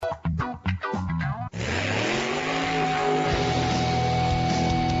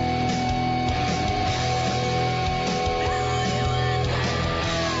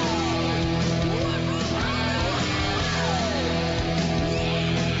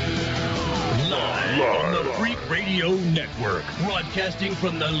Freak Radio Network, broadcasting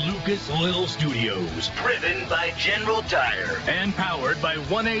from the Lucas Oil Studios. Driven by General Tire and powered by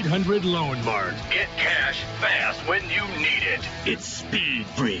 1-800-LOAN-MART. Get cash fast when you need it. It's Speed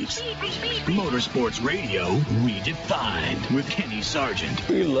Freaks. Motorsports Radio redefined with Kenny Sargent.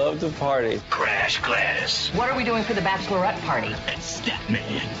 We love to party. Crash Gladys. What are we doing for the bachelorette party? And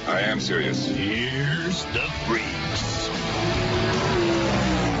Statman. I am serious. Here's the Freaks.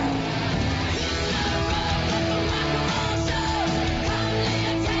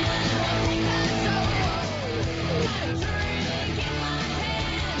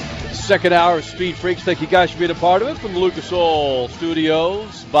 Second hour of Speed Freaks. Thank you guys for being a part of it. From the Lucas Oil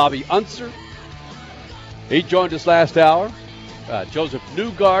Studios, Bobby Unser. He joined us last hour. Joseph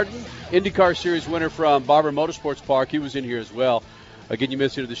Newgarden, IndyCar Series winner from Barber Motorsports Park. He was in here as well. Again, you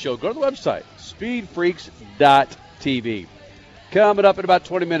missed it to the show. Go to the website, speedfreaks.tv. Coming up in about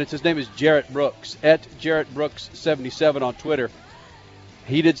 20 minutes, his name is Jarrett Brooks, at Jarrett Brooks77 on Twitter.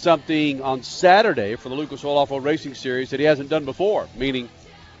 He did something on Saturday for the Lucas Oil Off-Road Racing Series that he hasn't done before, meaning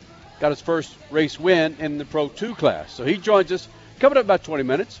got his first race win in the Pro 2 class. So he joins us coming up in about 20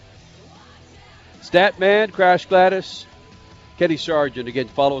 minutes. Statman, Crash Gladys, Kenny Sargent. Again,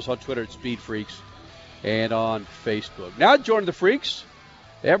 follow us on Twitter at Speed Freaks and on Facebook. Now joining the Freaks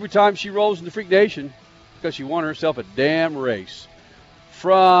every time she rolls in the Freak Nation because she won herself a damn race.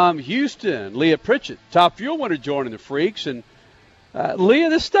 From Houston, Leah Pritchett, Top Fuel winner, joining the Freaks. And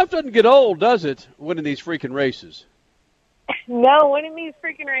Leah, this stuff doesn't get old, does it, winning these freaking races? No, winning these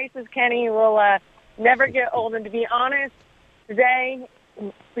freaking races, Kenny, will never get old. And to be honest, today,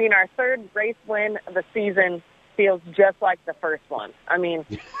 being our third race win of the season, feels just like the first one. I mean,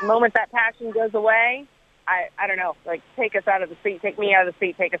 the moment that passion goes away, I don't know, like take us out of the seat, take me out of the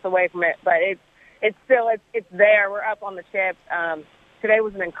seat, take us away from it. But it's still there. We're up on the ship. Today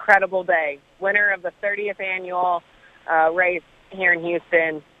was an incredible day. Winner of the 30th annual race here in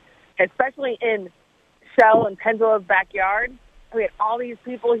Houston, especially in Shell and Penzilla's backyard. We had all these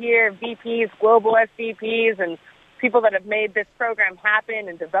people here, VPs, global SVPs, and people that have made this program happen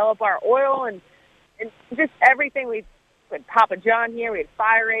and develop our oil and just everything. We had Papa John here. We had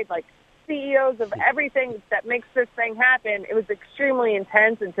Fire Aid, like CEOs of everything that makes this thing happen. It was extremely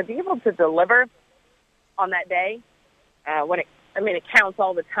intense, and to be able to deliver on that day, it counts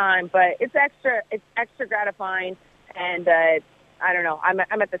all the time, but it's extra gratifying, and I don't know.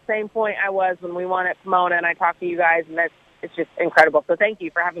 I'm at the same point I was when we won at Pomona, and I talked to you guys, and it's just incredible. So thank you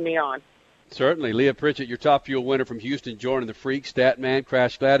for having me on. Certainly. Leah Pritchett, your Top Fuel winner from Houston, joining the Freaks. Statman,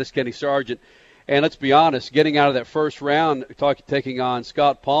 Crash Gladys, Kenny Sargent. And let's be honest, getting out of that first round, taking on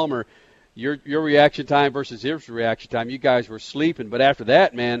Scott Palmer, your reaction time versus his reaction time, you guys were sleeping. But after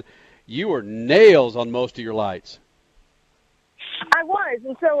that, man, you were nails on most of your lights. I was,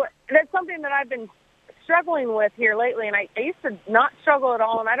 and so that's something that I've been struggling with here lately, and I used to not struggle at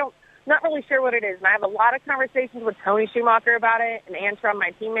all, and not really sure what it is. And I have a lot of conversations with Tony Schumacher about it, and Antron,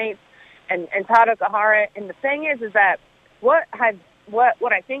 my teammates, and Todd Okahara. And the thing is that what I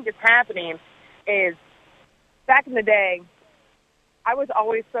think is happening is back in the day, I was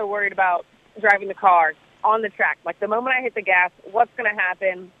always so worried about driving the car on the track. Like the moment I hit the gas, what's going to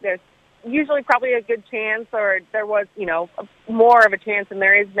happen? There's usually probably a good chance, or there was, more of a chance than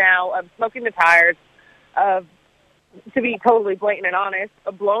there is now, of smoking the tires, of, to be totally blatant and honest,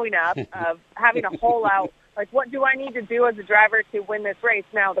 of blowing up, of having a hole out. Like, what do I need to do as a driver to win this race?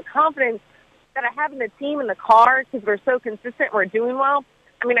 Now, the confidence that I have in the team and the car, because we're so consistent, we're doing well.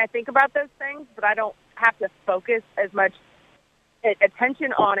 I mean, I think about those things, but I don't have to focus as much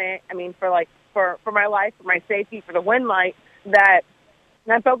attention on it. I mean, for my life, for my safety, for the win light, that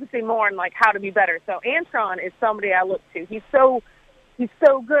I'm focusing more on, like, how to be better. So Antron is somebody I look to. He's so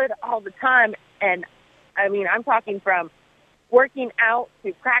good all the time, and I mean, I'm talking from working out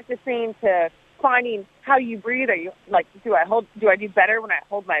to practicing to finding how you breathe. Are you like, do I do better when I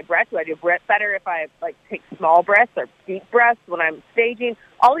hold my breath? Do I do better if I take small breaths or deep breaths when I'm staging?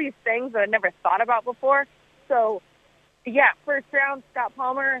 All these things that I never thought about before. So, yeah, first round, Scott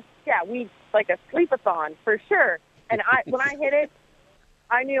Palmer, yeah, we like a sleep-a-thon for sure. And when I hit it,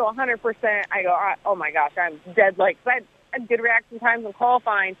 I knew 100%. I go, oh my gosh, I'm dead. Like, I had good reaction times in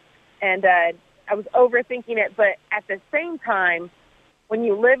qualifying, and I was overthinking it, but at the same time, when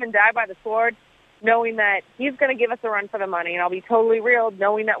you live and die by the sword, knowing that he's going to give us a run for the money, and I'll be totally real,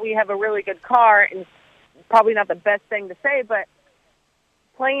 knowing that we have a really good car, and probably not the best thing to say, but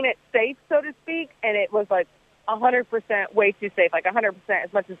playing it safe, so to speak, and it was like 100% way too safe, like 100%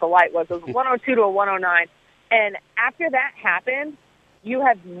 as much as the light was. It was 102 to a 109, and after that happened, you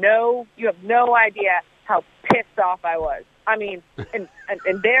have no idea how pissed off I was. I mean, and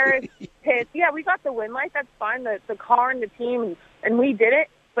embarrassed, pissed. Yeah, we got the win light. That's fine. The car and the team, and we did it.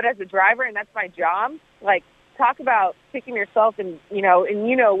 But as a driver, and that's my job, like, talk about kicking yourself and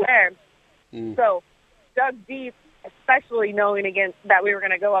where. So dug deep, especially knowing that we were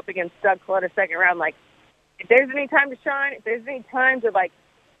going to go up against Doug Coletta second round. Like, if there's any time to shine, if there's any time to, like,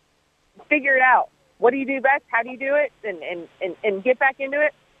 figure it out, what do you do best? How do you do it? And get back into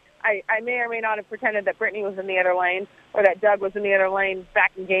it. I may or may not have pretended that Brittany was in the other lane or that Doug was in the other lane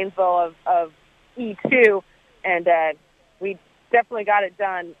back in Gainesville of E2, and we definitely got it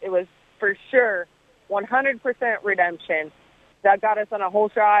done. It was for sure 100% redemption. Doug got us on a hole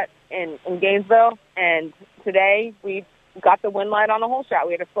shot in Gainesville, and today we got the win light on the hole shot.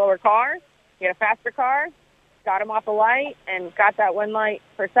 We had a slower car, we had a faster car, got him off the light, and got that win light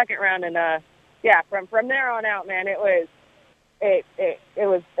for second round. And from there on out, man, it was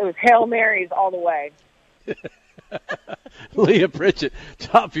Hail Marys all the way. Leah Pritchett,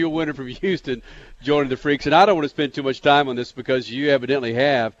 top fuel winner from Houston, joining the Freaks. And I don't want to spend too much time on this because you evidently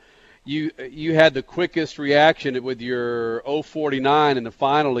have. You had the quickest reaction with your 049 in the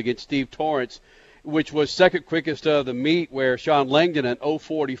final against Steve Torrance, which was second quickest of the meet, where Sean Langdon at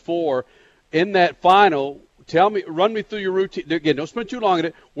 044 in that final. Run me through your routine. Again, don't spend too long on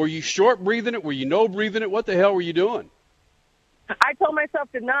it. Were you short breathing it? Were you no breathing it? What the hell were you doing? I told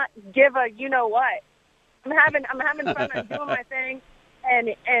myself to not give a what. I'm having fun. I'm doing my thing, and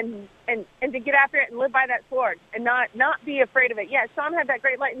to get after it and live by that sword and not be afraid of it. Yeah, Sean had that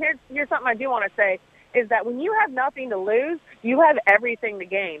great light. And here's something I do want to say is that when you have nothing to lose, you have everything to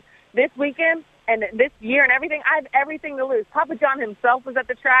gain. This weekend and this year and everything, I have everything to lose. Papa John himself was at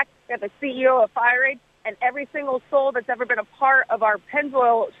the track. We have the CEO of Fire Aid, and every single soul that's ever been a part of our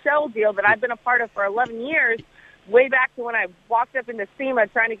Pennzoil Shell deal that I've been a part of for 11 years, way back to when I walked up into SEMA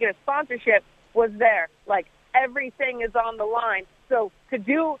trying to get a sponsorship, was there. Like, everything is on the line. So to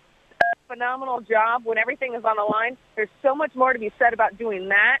do a phenomenal job when everything is on the line, there's so much more to be said about doing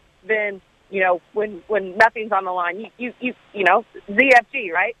that than, when nothing's on the line. You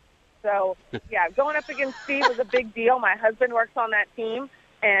ZFG, right? So, yeah, going up against Steve was a big deal. My husband works on that team,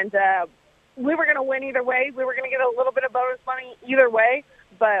 and we were going to win either way. We were going to get a little bit of bonus money either way,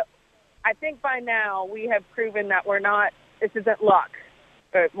 but I think by now we have proven that this isn't luck.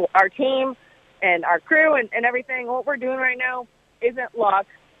 Our team and our crew and everything, what we're doing right now isn't luck.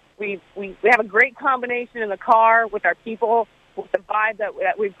 We have a great combination in the car with our people, with the vibe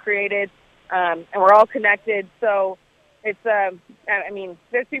that we've created, and we're all connected. So it's,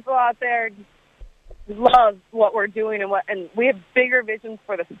 there's people out there who love what we're doing and we have bigger visions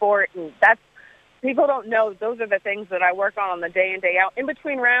for the sport, and people don't know those are the things that I work on the day in, day out, in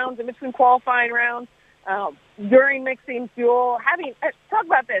between rounds, in between qualifying rounds, during mixing fuel, talk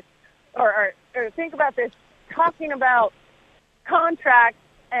about this or think about this, talking about contracts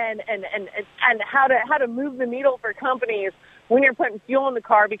and how to move the needle for companies when you're putting fuel in the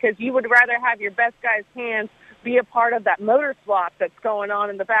car, because you would rather have your best guy's hands be a part of that motor swap that's going on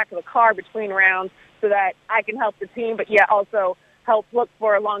in the back of the car between rounds, so that I can help the team, but yet also help look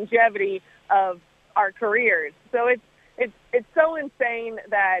for longevity of our careers. So it's so insane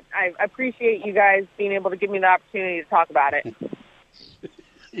that I appreciate you guys being able to give me the opportunity to talk about it.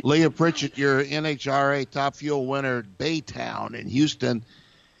 Leah Pritchett, your NHRA Top Fuel winner at Baytown in Houston.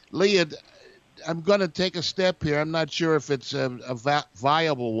 Leah, I'm going to take a step here. I'm not sure if it's a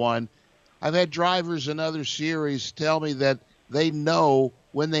viable one. I've had drivers in other series tell me that they know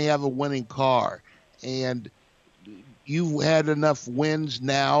when they have a winning car. And you've had enough wins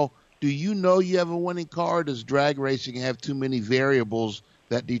now. Do you know you have a winning car, or does drag racing have too many variables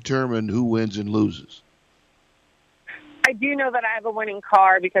that determine who wins and loses? I do know that I have a winning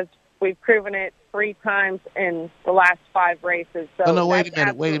car because we've proven it 3 times in the last 5 races. So no, wait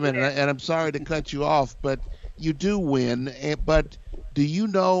a minute. And I'm sorry to cut you off, but you do win. But do you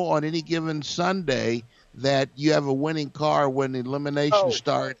know on any given Sunday that you have a winning car when the eliminations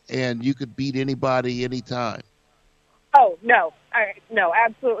start and you could beat anybody anytime? Oh, no. No,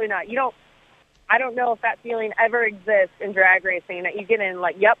 absolutely not. I don't know if that feeling ever exists in drag racing, that you get in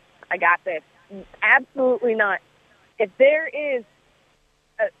like, yep, I got this. Absolutely not. If there is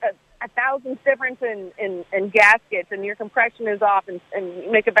a thousandth difference in gaskets and your compression is off and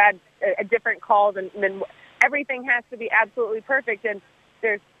you make a different call, then everything has to be absolutely perfect. And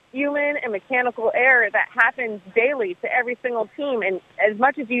there's human and mechanical error that happens daily to every single team. And as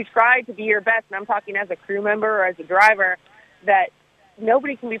much as you try to be your best, and I'm talking as a crew member or as a driver, that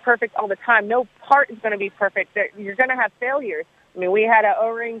nobody can be perfect all the time. No part is going to be perfect. You're going to have failures. I mean, we had an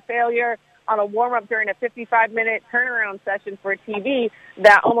O-ring failure on a warm-up during a 55-minute turnaround session for a TV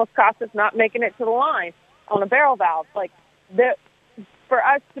that almost cost us not making it to the line on a barrel valve. Like, for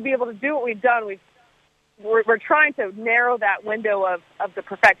us to be able to do what we've done, we're trying to narrow that window of the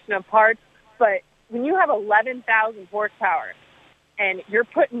perfection of parts. But when you have 11,000 horsepower and you're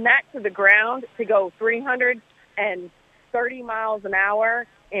putting that to the ground to go 330 miles an hour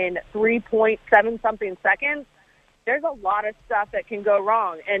in 3.7 something seconds, there's a lot of stuff that can go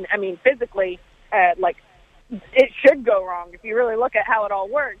wrong. And I mean, physically, it should go wrong if you really look at how it all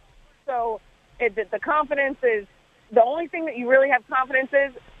works. So the confidence is the only thing that you really have confidence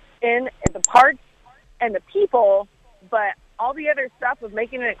in the parts and the people, but all the other stuff of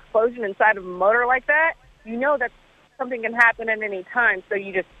making an explosion inside of a motor like that, you know that something can happen at any time. So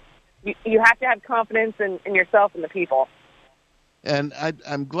you have to have confidence in yourself and the people. And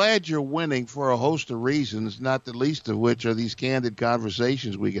I'm glad you're winning for a host of reasons, not the least of which are these candid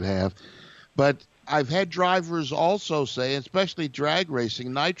conversations we could have. But I've had drivers also say, especially drag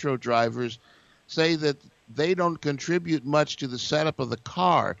racing, nitro drivers, say that they don't contribute much to the setup of the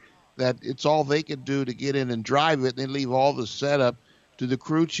car, that it's all they can do to get in and drive it, and they leave all the setup to the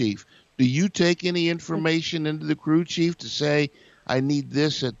crew chief. Do you take any information into the crew chief to say, I need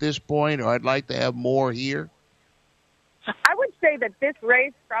this at this point, or I'd like to have more here? I would say that this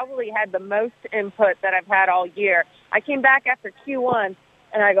race probably had the most input that I've had all year. I came back after Q1,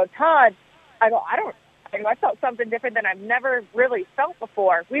 and I go, Todd, I felt something different than I've never really felt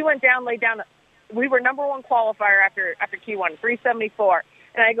before. We went down, laid down. We were number one qualifier after Q1, 374.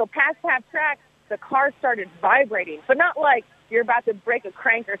 And I go past half track, the car started vibrating, but not like you're about to break a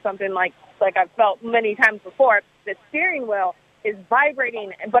crank or something like I've felt many times before. The steering wheel is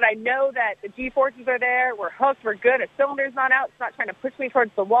vibrating, but I know that the G-forces are there. We're hooked. We're good. A cylinder's not out. It's not trying to push me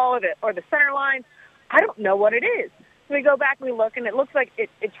towards the wall or the center line. I don't know what it is. So we go back and we look, and it looks like it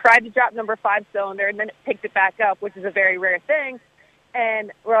tried to drop number 5 cylinder, and then it picked it back up, which is a very rare thing.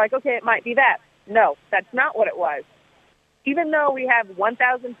 And we're like, okay, it might be that. No, that's not what it was. Even though we have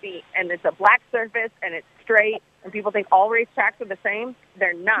 1,000 feet and it's a black surface and it's straight and people think all race tracks are the same,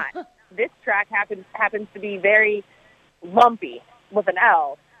 they're not. This track happens to be very lumpy with an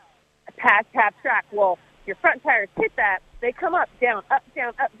L, a past half track. Well, your front tires hit that, they come up, down,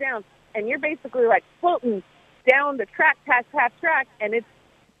 and you're basically like floating down the track past half track, and it's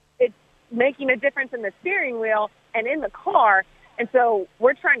making a difference in the steering wheel and in the car. And so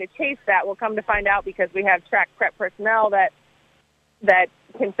we're trying to chase that. We'll come to find out because we have track prep personnel that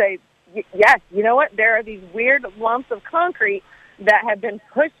can say, yes, you know what? There are these weird lumps of concrete that have been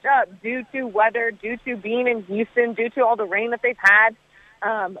pushed up due to weather, due to being in Houston, due to all the rain that they've had,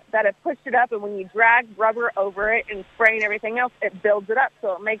 that have pushed it up. And when you drag rubber over it and spray and everything else, it builds it up.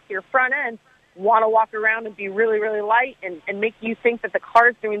 So it makes your front end want to walk around and be really, really light and make you think that the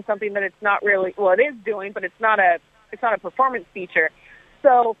car's doing something that it's not really, well, it is doing, but it's not a performance feature.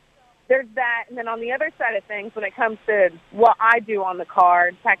 So there's that. And then on the other side of things, when it comes to what I do on the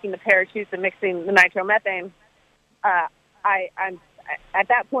car, packing the parachutes and mixing the nitromethane, I'm at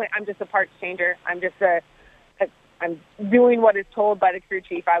that point, I'm just a parts changer. I'm doing what is told by the crew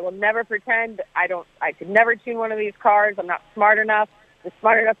chief. I will never pretend. I could never tune one of these cars. I'm not smart enough. I'm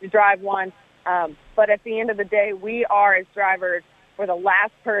smart enough to drive one. But at the end of the day, we are, as drivers, we're the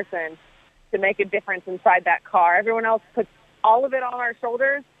last person to make a difference inside that car. Everyone else puts all of it on our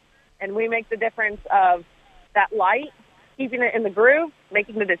shoulders, and we make the difference of that light, keeping it in the groove,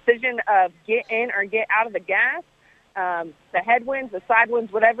 making the decision of get in or get out of the gas, the headwinds, the side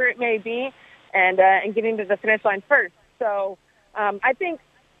winds, whatever it may be, and getting to the finish line first. So I think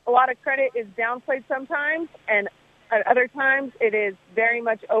a lot of credit is downplayed sometimes, and at other times it is very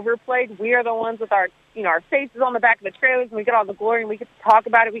much overplayed. We are the ones with our faces on the back of the trailers, and we get all the glory, and we get to talk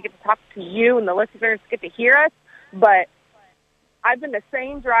about it. We get to talk to you, and the listeners get to hear us. But I've been the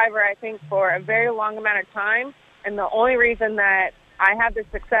same driver, I think, for a very long amount of time, and the only reason that I have the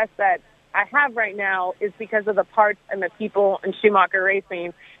success that I have right now is because of the parts and the people in Schumacher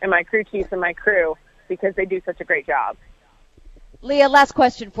Racing and my crew chiefs and my crew, because they do such a great job. Leah, last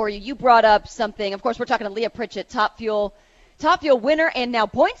question for you. You brought up something. Of course, we're talking to Leah Pritchett, Top Fuel winner and now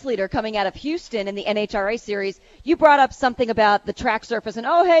points leader coming out of Houston in the NHRA series. You brought up something about the track surface and,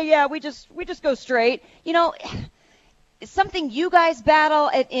 oh, hey, yeah, we just go straight. You know, something you guys battle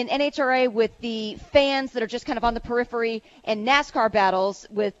in NHRA with the fans that are just kind of on the periphery, and NASCAR battles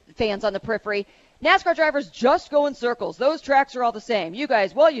with fans on the periphery. NASCAR drivers just go in circles. Those tracks are all the same. You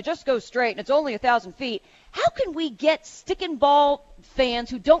guys, well, you just go straight, and it's only 1,000 feet. How can we get stick and ball fans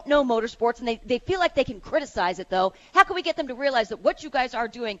who don't know motorsports, and they feel like they can criticize it, though? How can we get them to realize that what you guys are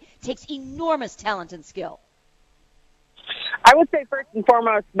doing takes enormous talent and skill? I would say first and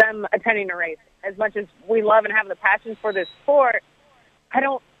foremost, them attending a race. As much as we love and have the passion for this sport, I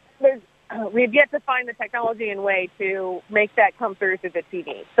we have yet to find the technology and way to make that come through the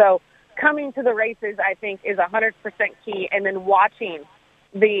TV. So coming to the races, I think, is 100% key, and then watching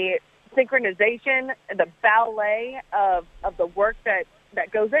the synchronization, the ballet of the work that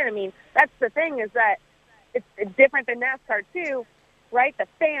goes in. I mean, that's the thing, is that it's different than NASCAR too, right? The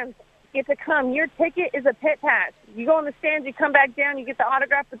fans get to come. Your ticket is a pit pass. You go in the stands, you come back down, you get the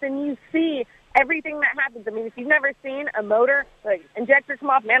autograph, but then you see everything that happens. I mean, if you've never seen a motor, like injectors come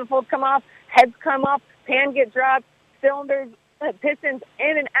off, manifolds come off, heads come off, pan get dropped, cylinders, pistons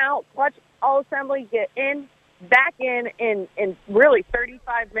in and out, clutch, all assembly get in, back in really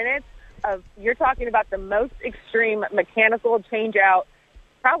 35 minutes of, you're talking about the most extreme mechanical change out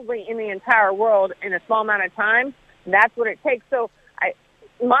probably in the entire world in a small amount of time. That's what it takes. So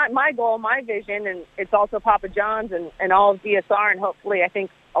my goal, my vision, and it's also Papa John's and all of DSR, and hopefully I think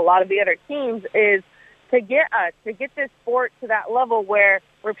a lot of the other teams, is to get this sport to that level where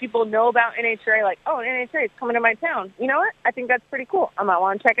people know about NHRA, like, oh, NHRA is coming to my town. You know what? I think that's pretty cool. I might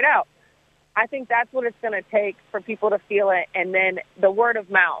want to check it out. I think that's what it's going to take for people to feel it, and then the word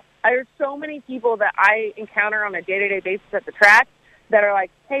of mouth. There's so many people that I encounter on a day-to-day basis at the track that are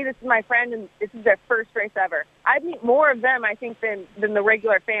like, hey, this is my friend, and this is their first race ever. I meet more of them, I think, than the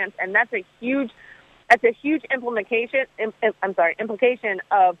regular fans, and that's a huge implication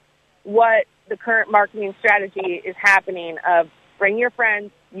of what the current marketing strategy is happening of bring your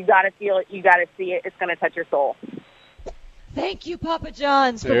friends, you got to feel it, you got to see it, it's going to touch your soul. Thank you, Papa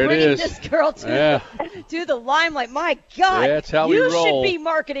John's, for There it bringing is. this girl to the limelight. My God, That's how we roll. You should be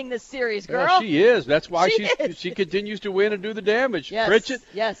marketing this series, girl. Well, she is. That's why She she continues to win and do the damage. Yes, Pritchett,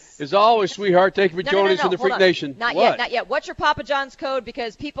 yes. as always, sweetheart, thank you for joining us in the Hold Freak on. Nation. Not yet. What's your Papa John's code?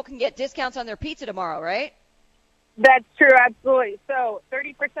 Because people can get discounts on their pizza tomorrow, right? That's true, absolutely. So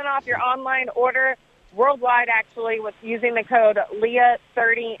 30% off your online order worldwide, actually, with using the code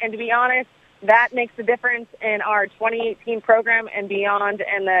LEAH30. And to be honest, that makes a difference in our 2018 program and beyond,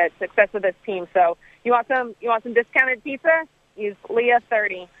 and the success of this team. So you want some discounted pizza? Use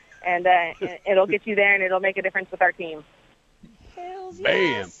LEAH30, and it'll get you there, and it'll make a difference with our team. Hells Bam.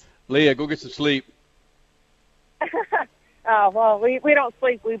 yes. Leah, go get some sleep. Oh, well, we don't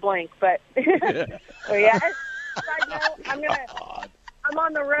sleep, we blink, but well, yeah. Side note, I'm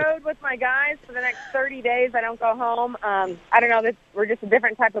on the road with my guys for the next 30 days. I don't go home. I don't know. We're just a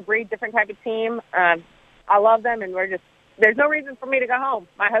different type of breed, different type of team. I love them, and there's no reason for me to go home.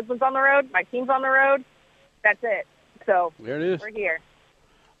 My husband's on the road. My team's on the road. That's it. So there it is. We're here.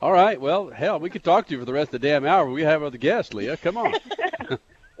 All right. Well, hell, we could talk to you for the rest of the damn hour. We have other guests, Leah. Come on.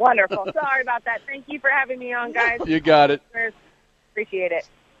 Wonderful. Sorry about that. Thank you for having me on, guys. You got it. Appreciate it.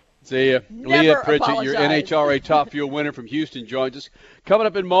 See ya. Never Leah Pritchett, your apologize. NHRA Top Fuel winner from Houston, joins us. Coming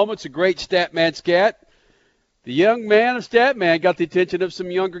up in moments, a great Statman scat. The young man of Statman got the attention of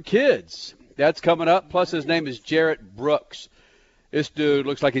some younger kids. That's coming up. Plus, his name is Jarrett Brooks. This dude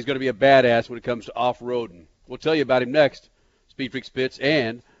looks like he's going to be a badass when it comes to off-roading. We'll tell you about him next. Speed Freak Spitz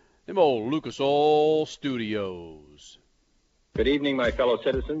and them old Lucas Oil Studios. Good evening, my fellow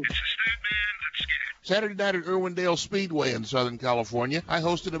citizens. Saturday night at Irwindale Speedway in Southern California, I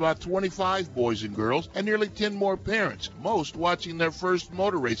hosted about 25 boys and girls and nearly 10 more parents, most watching their first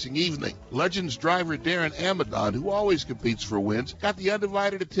motor racing evening. Legends driver Darren Amadon, who always competes for wins, got the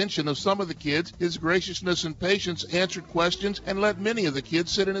undivided attention of some of the kids. His graciousness and patience answered questions and let many of the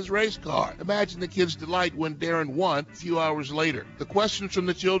kids sit in his race car. Imagine the kids' delight when Darren won a few hours later. The questions from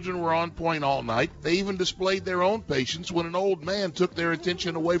the children were on point all night. They even displayed their own patience when an old man took their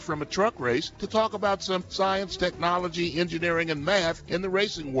attention away from a truck race to talk about some science, technology, engineering, and math in the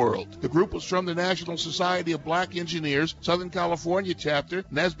racing world. The group was from the National Society of Black Engineers, Southern California chapter,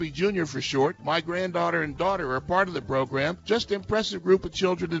 NASB Junior for short. My granddaughter and daughter are part of the program. Just an impressive group of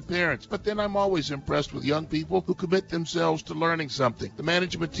children and parents. But then I'm always impressed with young people who commit themselves to learning something. The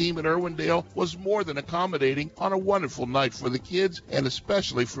management team at Irwindale was more than accommodating on a wonderful night for the kids and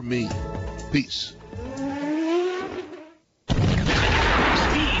especially for me. Peace.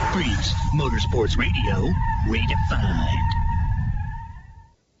 Freaks, Motorsports Radio, redefined.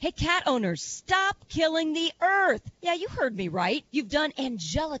 Hey, cat owners, stop killing the earth. Yeah, you heard me right. You've done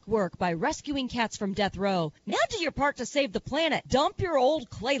angelic work by rescuing cats from death row. Now do your part to save the planet. Dump your old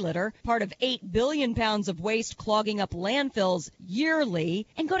clay litter, part of 8 billion pounds of waste clogging up landfills yearly,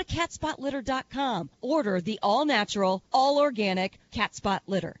 and go to catspotlitter.com. Order the all-natural, all-organic Cat Spot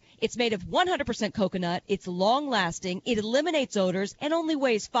Litter. It's made of 100% coconut, it's long-lasting, it eliminates odors, and only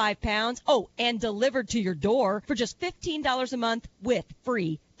weighs 5 pounds. Oh, and delivered to your door for just $15 a month with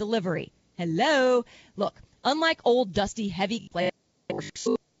free delivery. Hello? Look, unlike old, dusty, heavy clay,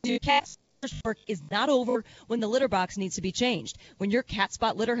 cats work is not over when the litter box needs to be changed. When your cat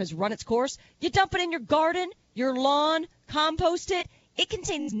spot litter has run its course, you dump it in your garden, your lawn, compost it. It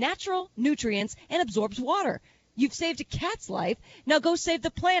contains natural nutrients and absorbs water. You've saved a cat's life. Now go save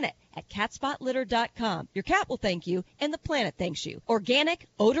the planet at catspotlitter.com. Your cat will thank you, and the planet thanks you. Organic,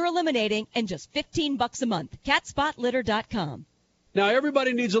 odor eliminating, and just $15 a month. Catspotlitter.com. Now,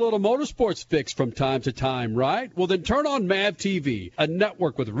 everybody needs a little motorsports fix from time to time, right? Well, then turn on MAV TV, a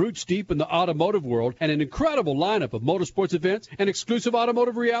network with roots deep in the automotive world and an incredible lineup of motorsports events and exclusive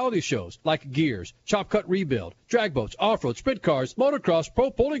automotive reality shows like Gears, Chop Cut Rebuild, drag boats, off-road, sprint cars, motocross, pro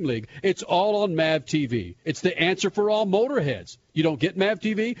bowling league. It's all on MAV TV. It's the answer for all motorheads. You don't get MAV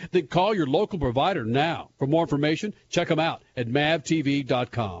TV? Then call your local provider now. For more information, check them out at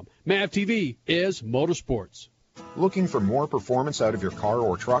mavtv.com. MAV TV is motorsports. Looking for more performance out of your car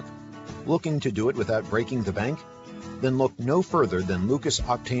or truck? Looking to do it without breaking the bank? Then look no further than Lucas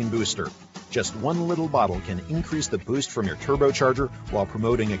Octane Booster. Just one little bottle can increase the boost from your turbocharger while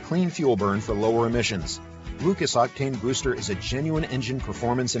promoting a clean fuel burn for lower emissions. Lucas Octane Booster is a genuine engine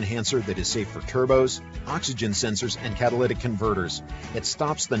performance enhancer that is safe for turbos, oxygen sensors, and catalytic converters. It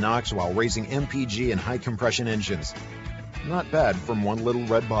stops the NOx while raising MPG and high compression engines. Not bad from one little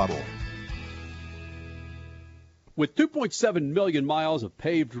red bottle. With 2.7 million miles of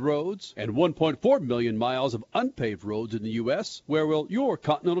paved roads and 1.4 million miles of unpaved roads in the U.S., where will your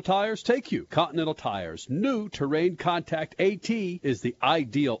Continental Tires take you? Continental Tires' new Terrain Contact AT is the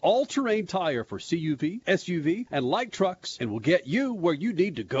ideal all-terrain tire for CUV, SUV, and light trucks and will get you where you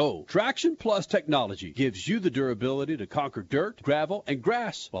need to go. Traction Plus technology gives you the durability to conquer dirt, gravel, and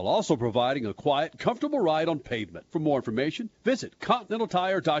grass while also providing a quiet, comfortable ride on pavement. For more information, visit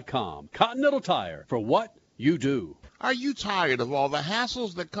ContinentalTire.com. Continental Tire, for what you do. Are you tired of all the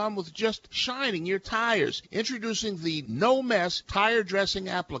hassles that come with just shining your tires? Introducing the No Mess Tire Dressing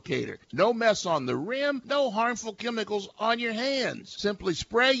Applicator. No mess on the rim, no harmful chemicals on your hands. Simply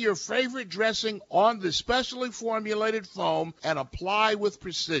spray your favorite dressing on the specially formulated foam and apply with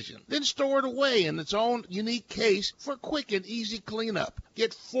precision. Then store it away in its own unique case for quick and easy cleanup.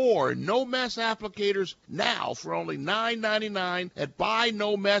 Get 4 No Mess applicators now for only $9.99 at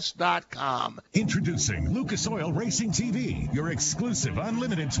BuyNoMess.com. Introducing Lucas Oil Racing TV, your exclusive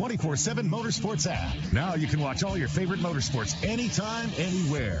unlimited 24/7 motorsports app. Now you can watch all your favorite motorsports anytime,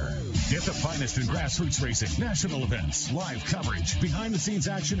 anywhere. Get the finest in grassroots racing, national events, live coverage, behind-the-scenes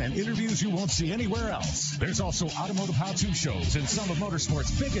action, and interviews you won't see anywhere else. There's also automotive how-to shows and some of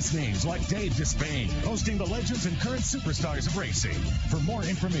motorsports' biggest names like Dave Despain, hosting the legends and current superstars of racing. For more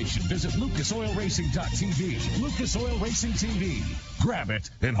information, visit lucasoilracing.tv. Lucas Oil Racing TV. Grab it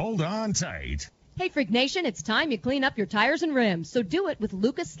and hold on tight. Hey, Freak Nation, it's time you clean up your tires and rims, so do it with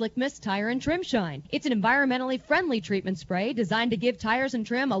Lucas Slick Mist Tire and Trim Shine. It's an environmentally friendly treatment spray designed to give tires and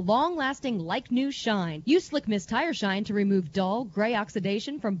trim a long-lasting, like-new shine. Use Slick Mist Tire Shine to remove dull, gray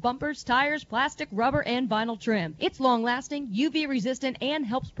oxidation from bumpers, tires, plastic, rubber, and vinyl trim. It's long-lasting, UV-resistant, and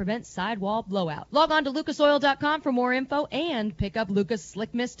helps prevent sidewall blowout. Log on to lucasoil.com for more info and pick up Lucas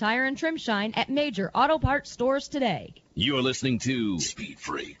Slick Mist Tire and Trim Shine at major auto parts stores today. You're listening to Speed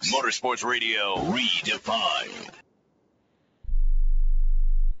Freaks, Motorsports Radio Redefined.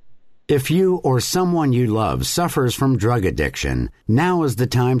 If you or someone you love suffers from drug addiction, now is the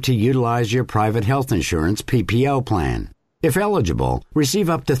time to utilize your private health insurance PPO plan. If eligible, receive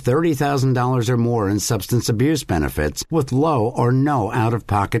up to $30,000 or more in substance abuse benefits with low or no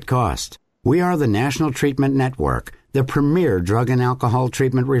out-of-pocket cost. We are the National Treatment Network, the premier drug and alcohol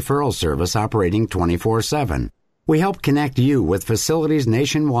treatment referral service operating 24/7. We help connect you with facilities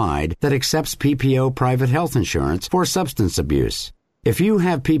nationwide that accepts PPO private health insurance for substance abuse. If you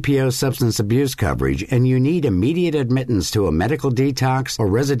have PPO substance abuse coverage and you need immediate admittance to a medical detox or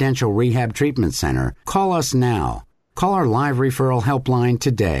residential rehab treatment center, call us now. Call our live referral helpline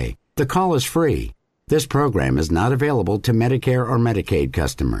today. The call is free. This program is not available to Medicare or Medicaid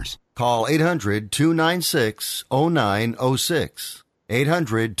customers. Call 800-296-0906.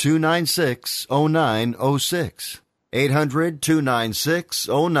 800-296-0906.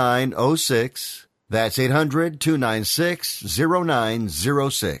 800-296-0906. That's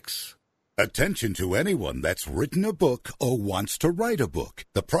 800-296-0906. Attention to anyone that's written a book or wants to write a book.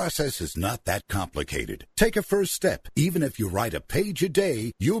 The process is not that complicated. Take a first step. Even if you write a page a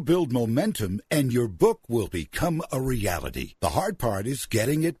day, you'll build momentum and your book will become a reality. The hard part is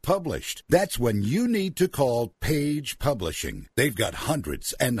getting it published. That's when you need to call Page Publishing. They've got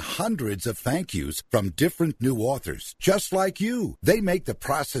hundreds and hundreds of thank yous from different new authors, just like you. They make the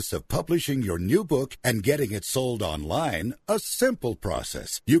process of publishing your new book and getting it sold online a simple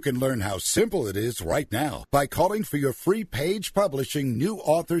process. You can learn how simple it is right now by calling for your free Page Publishing New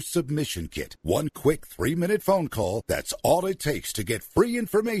Author Submission Kit. One quick 3-minute phone call, that's all it takes to get free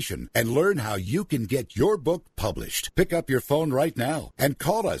information and learn how you can get your book published. Pick up your phone right now and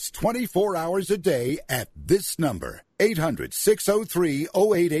call us 24 hours a day at this number.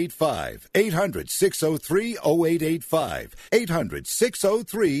 800-603-0885. 800-603-0885.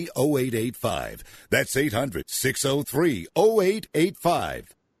 800-603-0885. That's 800-603-0885.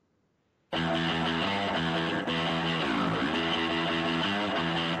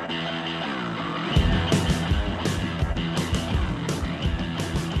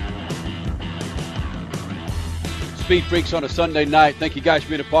 Speed Freaks on a Sunday night. Thank you guys for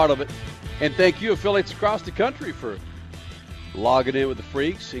being a part of it. And thank you, affiliates across the country, for logging in with the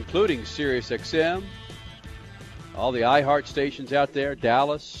Freaks, including SiriusXM, all the iHeart stations out there,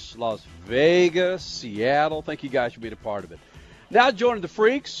 Dallas, Las Vegas, Seattle. Thank you guys for being a part of it. Now joining the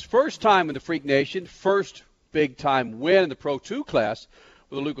Freaks, first time in the Freak Nation, first big-time win in the Pro 2 class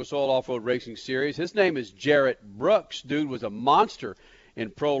with the Lucas Oil Off-Road Racing Series. His name is Jarrett Brooks. Dude was a monster in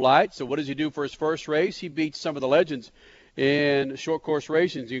Pro Light. So what does he do for his first race? He beats some of the legends in short course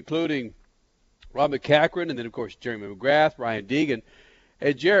racing, including Rob McCachran, and then, of course, Jeremy McGrath, Ryan Deegan.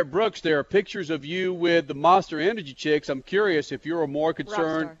 And Jarrett Brooks, there are pictures of you with the Monster Energy chicks. I'm curious if you were more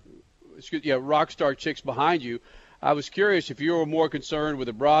concerned. Rockstar chicks behind you. I was curious if you were more concerned with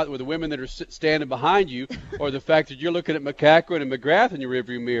the women that are standing behind you, or the fact that you're looking at McCachran and McGrath in your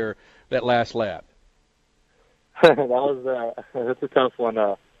rearview mirror that last lap. That's a tough one.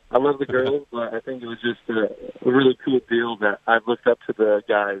 I love the girls, but I think it was just a really cool deal that I've looked up to the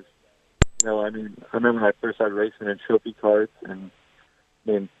guys. I remember when I first started racing in trophy carts, and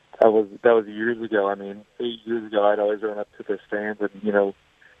that was years ago. 8 years ago, I'd always run up to the stands and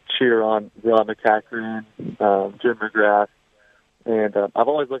cheer on Rob McCachran, Jim McGrath, and I've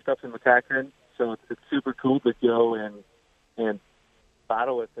always looked up to McCachran. So it's super cool to go and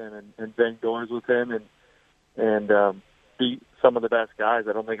battle with him and bang doors with him and beat some of the best guys.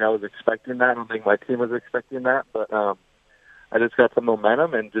 I don't think I was expecting that. I don't think my team was expecting that, but I just got some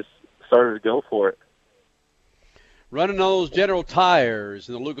momentum and just started to go for it. Running on those General tires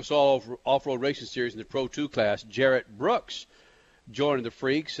in the Lucas Oil Off-Road Racing Series in the Pro 2 class, Jarrett Brooks joining the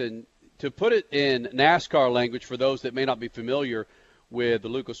Freaks. And to put it in NASCAR language for those that may not be familiar with the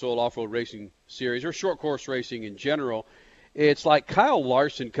Lucas Oil Off-Road Racing Series or short course racing in general, it's like Kyle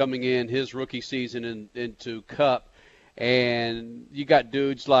Larson coming in his rookie season into Cup, and you got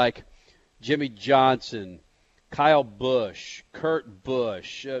dudes like Jimmy Johnson, Kyle Busch, Kurt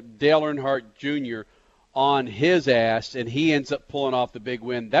Busch, Dale Earnhardt Jr. on his ass, and he ends up pulling off the big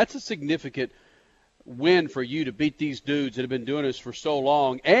win. That's a significant win for you to beat these dudes that have been doing this for so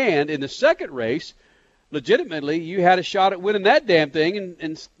long. And in the second race, legitimately, you had a shot at winning that damn thing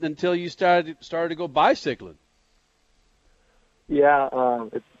until you started to go bicycling. Yeah,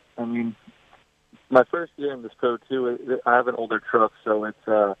 my first year in this Pro 2, I have an older truck, so it's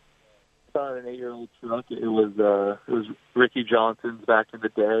not an 8-year-old truck. It was Ricky Johnson's back in the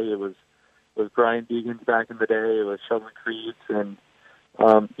day. It was Brian Deegan's back in the day. It was Sheldon Creed's, and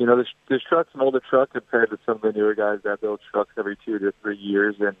this truck's an older truck compared to some of the newer guys that build trucks every 2 to 3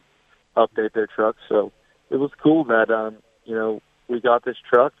 years and update their trucks. So it was cool that we got this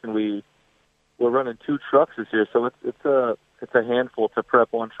truck, and we're running 2 trucks this year. So it's a handful to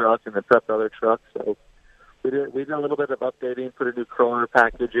prep one truck and then prep the other truck. So we did a little bit of updating, put a new crawler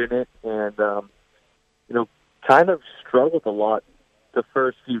package in it, and kind of struggled a lot the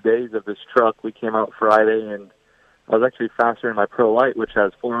first few days of this truck. We came out Friday, and I was actually faster in my Pro Light, which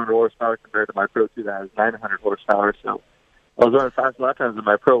has 400 horsepower compared to my Pro 2 that has 900 horsepower. So I was running fast lap times in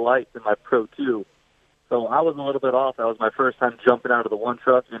my Pro Light and my Pro 2. So I was a little bit off. That was my first time jumping out of the one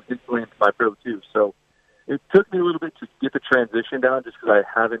truck and instantly into my Pro 2. So it took me a little bit to get the transition down just because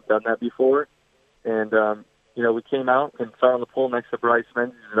I haven't done that before. And, we came out and saw on the pole next to Bryce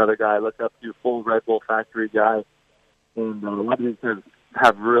Menzies, another guy I looked up to, full Red Bull factory guy. And a lot of these guys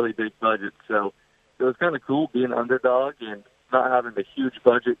have really big budgets. So it was kind of cool being an underdog and not having a huge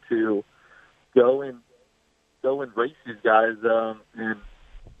budget to go and race these guys. I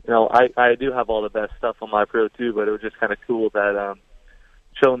do have all the best stuff on my Pro 2, but it was just kind of cool that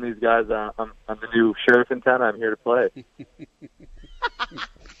showing these guys I'm the new sheriff in town. I'm here to play.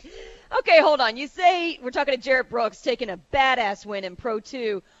 Okay, hold on. You say we're talking to Jarrett Brooks taking a badass win in Pro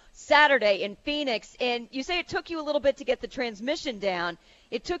 2 Saturday in Phoenix, and you say it took you a little bit to get the transmission down.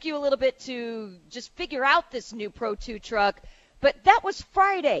 It took you a little bit to just figure out this new Pro 2 truck, but that was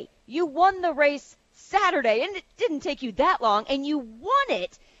Friday. You won the race Saturday, and it didn't take you that long, and you won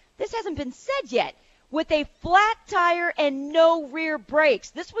it. This hasn't been said yet. with a flat tire and no rear brakes.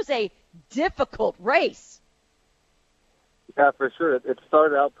 This was a difficult race. Yeah, for sure. It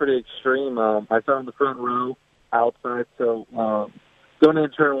started out pretty extreme. I started in the front row outside, so going into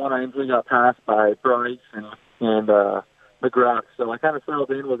turn one, I instantly got passed by Bryce and McGrath. So I kind of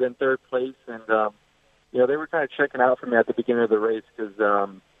settled in, was in third place, and they were kind of checking out for me at the beginning of the race because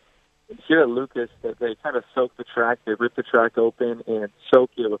here at Lucas, they kind of soak the track, they rip the track open and soak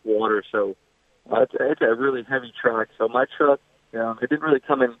it with water. So it's a really heavy track. So my truck, it didn't really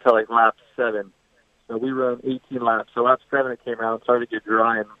come in until like lap 7. So we run 18 laps. So lap 7 it came out and started to get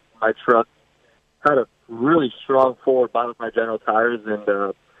dry, and my truck had a really strong forward bottom of my General tires,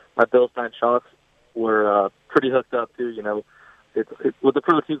 and my Bilstein shocks were pretty hooked up too. With the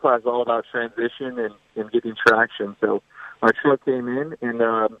Pro 2 class, it's all about transition and getting traction. So my truck came in, and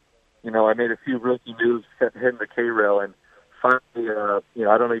I made a few rookie moves, kept hitting the K-rail, and finally,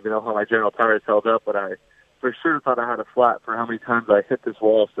 I don't even know how my General tires held up, but I for sure thought I had a flat for how many times I hit this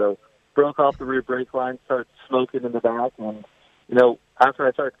wall. So broke off the rear brake line, started smoking in the back, and after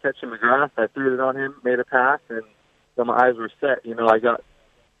I started catching McGrath, I threw it on him, made a pass, and so my eyes were set. I got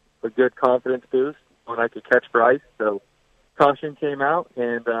a good confidence boost when I could catch Bryce. So caution came out,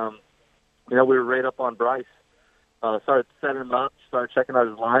 and we were right up on Bryce. Started setting him up, started checking out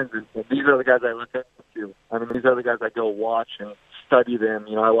his lines, and these are the guys I look up to. I mean, these are the guys I go watch and study them.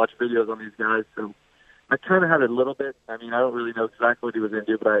 I watch videos on these guys, so I kind of had a little bit. I mean, I don't really know exactly what he was going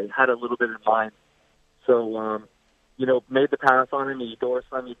to do, but I had a little bit in mind. So, made the pass on him. He door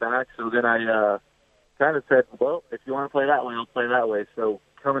slammed me back. So then I kind of said, well, if you want to play that way, I'll play that way. So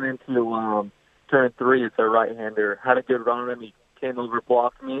coming into turn 3, it's a right-hander. Had a good run on him. He came over,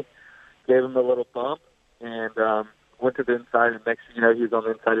 blocked me, gave him a little bump, and went to the inside. And next thing you know, he was on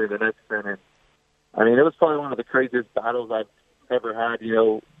the inside of the next turn. And, I mean, it was probably one of the craziest battles I've ever had.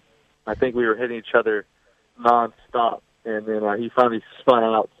 I think we were hitting each other nonstop, and then he finally spun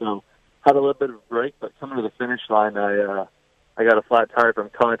out. So had a little bit of a break, but coming to the finish line, I got a flat tire from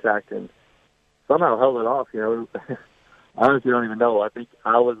contact and somehow held it off. I honestly don't even know. I think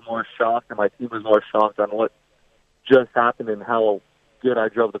I was more shocked, and my team was more shocked on what just happened and how good I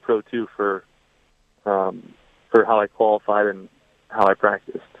drove the Pro 2 for how I qualified and how I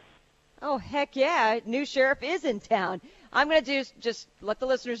practiced. Oh, heck yeah. New sheriff is in town. I'm going to just let the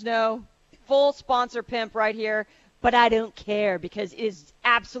listeners know, full sponsor pimp right here, but I don't care because it is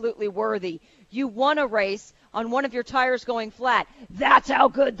absolutely worthy. You won a race on one of your tires going flat. That's how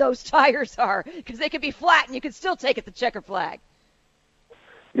good those tires are, because they could be flat and you could still take it the checker flag.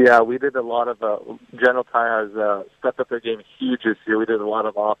 Yeah, we did a lot of General Tire has stepped up their game huge this year. We did a lot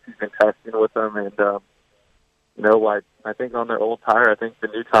of off-season testing with them, and I think on their old tire, I think the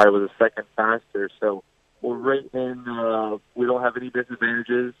new tire was a second faster. So we're right in. We don't have any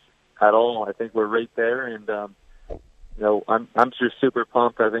disadvantages at all. I think we're right there, and I'm just super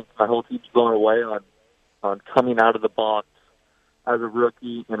pumped. I think my whole team's blown away on coming out of the box as a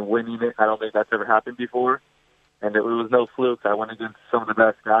rookie and winning it. I don't think that's ever happened before. And it was no fluke. I went against some of the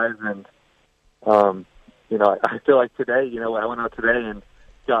best guys, and I feel like today, I went out today and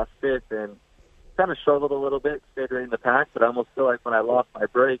got fifth and kind of struggled a little bit, stayed right in the pack, but I almost feel like when I lost my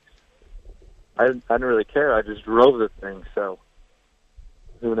brakes, I didn't really care. I just drove this thing, so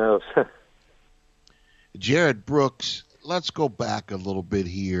who knows? Jared Brooks, let's go back a little bit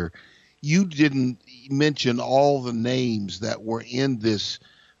here. You didn't mention all the names that were in this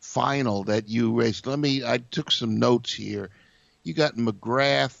final that you raced. I took some notes here. You got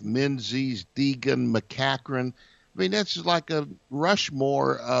McGrath, Menzies, Deegan, McCachran. I mean, that's like a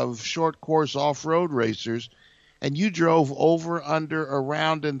Rushmore of short course off-road racers, and you drove over, under,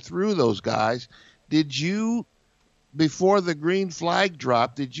 around, and through those guys. Did you, before the green flag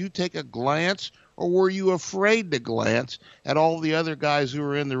dropped, did you take a glance, or were you afraid to glance at all the other guys who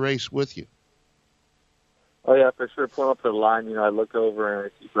were in the race with you? Oh, yeah, for sure. Pulling up to the line, I look over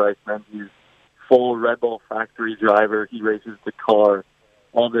and I see Bryce Menzies, full Red Bull factory driver. He races the car,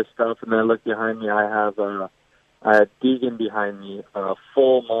 all this stuff. And then I look behind me. I had Deegan behind me, a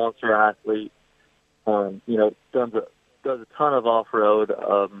full monster athlete. Does a ton of off-road,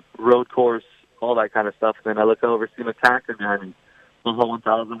 road course, all that kind of stuff. And then I look over, see McCachran behind me, the whole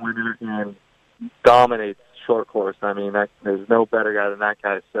 1,000 winner, and dominates short course. I mean, there's no better guy than that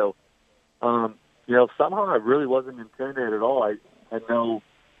guy. So, somehow I really wasn't intimidated at all. I know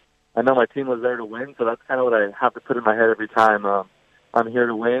my team was there to win, so that's kind of what I have to put in my head every time. I'm here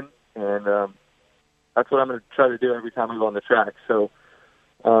to win, and that's what I'm going to try to do every time I go on the track. So,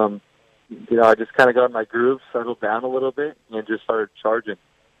 I just kind of got in my groove, settled down a little bit, and just started charging.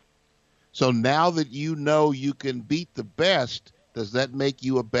 So now that you know you can beat the best, does that make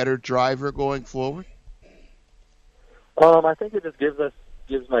you a better driver going forward? I think it just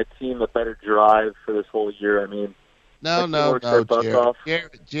gives my team a better drive for this whole year. I mean, No, Jared.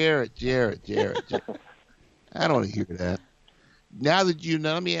 I don't want to hear that. Now that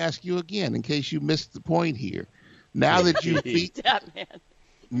let me ask you again, in case you missed the point here. Now that you've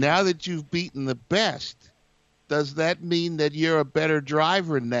beaten the best, does that mean that you're a better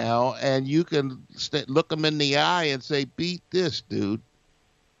driver now, and you can look them in the eye and say, "Beat this, dude"?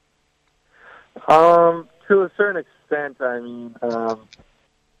 To a certain extent, I mean,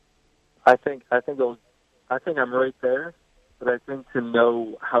 I think I'm right there. But I think to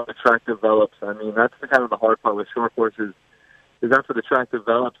know how the track develops, I mean, that's the kind of the hard part with short courses, is after the track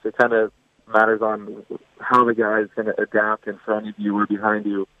develops, it kind of matters on how the guy is going to adapt in front of you or behind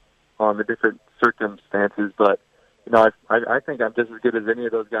you on the different circumstances. But, you know, I think I'm just as good as any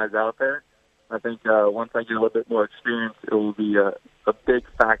of those guys out there. I think once I get a little bit more experience, it will be a big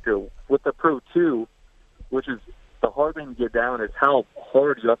factor. With the Pro 2, which is the hard thing to get down, is how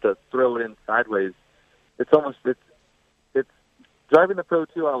hard you have to throw it in sideways. It's driving the Pro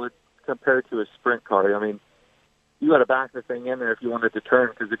 2, I would compare it to a sprint car. I mean, you got to back the thing in there if you want it to turn,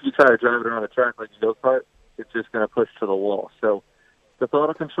 because if you try to drive it around a track like a go-kart, it's just going to push to the wall. So the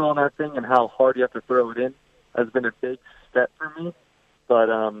throttle control on that thing and how hard you have to throw it in has been a big step for me. But,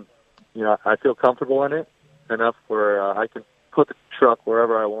 you know, I feel comfortable in it enough where I can put the truck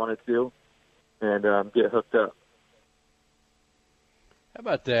wherever I want it to and get hooked up. How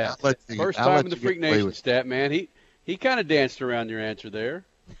about that? First time in the Freak Nation, Stat Man. He kind of danced around your answer there.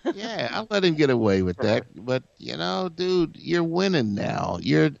 Yeah, I'll let him get away with that. But, you know, dude, you're winning now.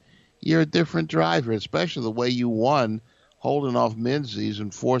 You're a different driver, especially the way you won, holding off Menzies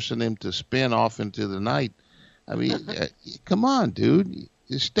and forcing him to spin off into the night. I mean, come on, dude.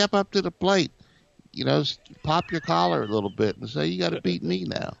 You step up to the plate. You know, pop your collar a little bit and say, you got to beat me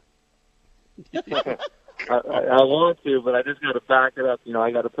now. I want to, but I just got to back it up. You know,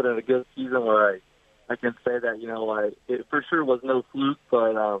 I got to put in a good season where I can say that, you know, it for sure was no fluke,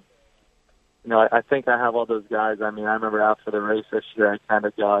 but, you know, I think I have all those guys. I mean, I remember after the race this year, I kind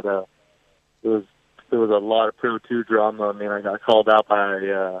of got there was a lot of Pro 2 drama. I mean, I got called out by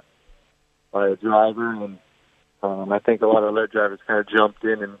a driver, and I think a lot of other drivers kind of jumped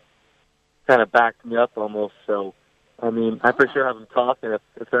in and kind of backed me up almost. So, I mean, I for sure have them talking.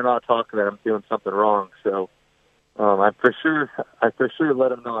 If they're not talking, then I'm doing something wrong. So, I for sure let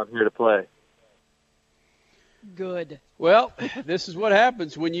them know I'm here to play. Good. Well, this is what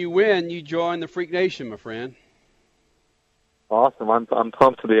happens when you win. You join the Freak Nation, my friend. Awesome. I'm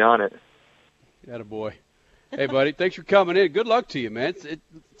pumped to be on it. Attaboy. Hey, buddy, thanks for coming in. Good luck to you, man. It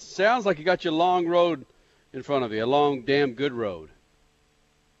sounds like you got your long road in front of you, a long, damn good road.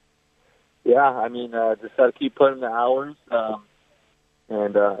 Yeah, I mean, just got to keep putting the hours.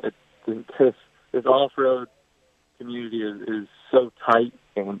 And this off-road community is so tight,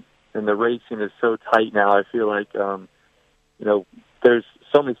 and the racing is so tight now. I feel like, you know, there's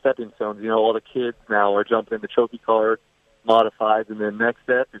so many stepping stones. You know, all the kids now are jumping in the trophy car, modifieds, and then next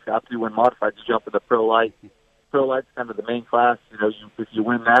step, after you win modifieds, you jump in the Pro Light. Pro Light's kind of the main class. You know, if you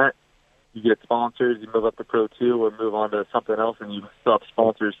win that, you get sponsors. You move up to Pro 2 or move on to something else, and you still have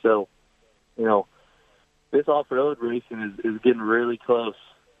sponsors. So, you know, this off-road racing is getting really close.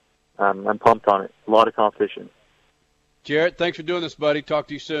 I'm pumped on it. A lot of competition. Jarrett, thanks for doing this, buddy. Talk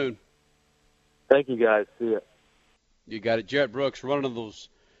to you soon. Thank you, guys. See ya. You got it. Jarrett Brooks running on those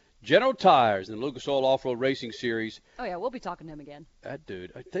General Tires in the Lucas Oil Off-Road Racing Series. Oh, yeah, we'll be talking to him again. That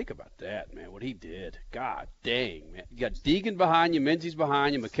dude, think about that, man, what he did. God dang, man. You got Deegan behind you, Menzies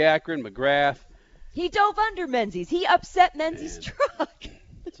behind you, McCachran, McGrath. He dove under Menzies. He upset Menzies' truck.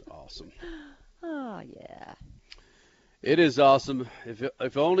 It's awesome. Oh, yeah. It is awesome.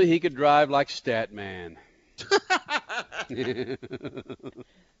 If only he could drive like Statman.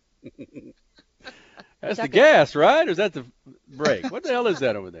 That's the gas, right? Or is that the brake? What the hell is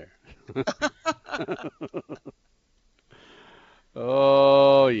that over there?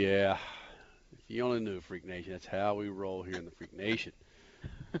 Oh, yeah. If you only knew, Freak Nation, that's how we roll here in the Freak Nation.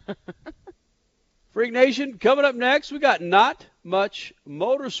 Freak Nation, coming up next, we got Not Much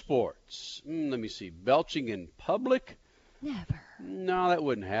Motorsports. Let me see. Belching in public? Never. No, that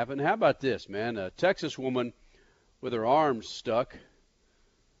wouldn't happen. How about this, man? A Texas woman with her arms stuck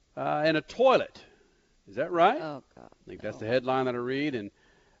in a toilet. Is that right? Oh, God. I think that's the headline that I read. And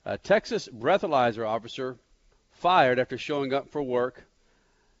a Texas breathalyzer officer fired after showing up for work,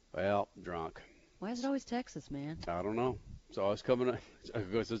 well, drunk. Why is it always Texas, man? I don't know. It's always coming up.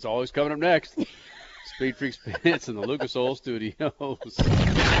 It's always coming up next. Speed Freaks Pits in the Lucas Oil Studios. Speed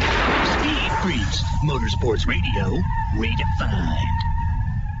Freaks, Motorsports Radio, redefined.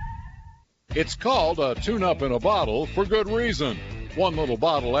 It's called a tune-up in a bottle for good reason. One little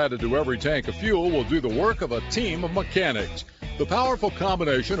bottle added to every tank of fuel will do the work of a team of mechanics. The powerful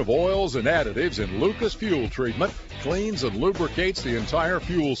combination of oils and additives in Lucas Fuel Treatment cleans and lubricates the entire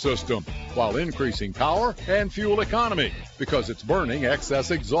fuel system while increasing power and fuel economy because it's burning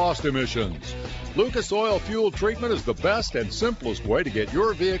excess exhaust emissions. Lucas Oil Fuel Treatment is the best and simplest way to get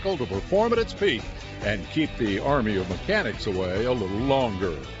your vehicle to perform at its peak and keep the army of mechanics away a little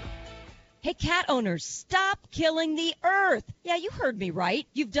longer. Hey, cat owners, stop killing the earth. Yeah, you heard me right.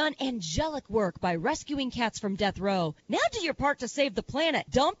 You've done angelic work by rescuing cats from death row. Now do your part to save the planet.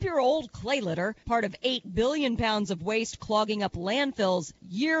 Dump your old clay litter, part of 8 billion pounds of waste clogging up landfills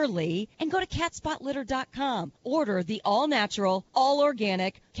yearly, and go to catspotlitter.com. Order the all-natural,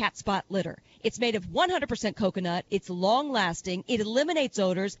 all-organic Cat Spot Litter. It's made of 100% coconut, it's long-lasting, it eliminates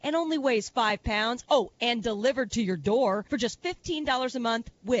odors, and only weighs 5 pounds. Oh, and delivered to your door for just $15 a month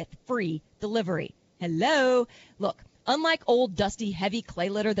with free delivery. Hello? Look, unlike old, dusty, heavy clay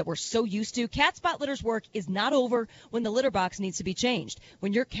litter that we're so used to, Cat Spot Litter's work is not over when the litter box needs to be changed.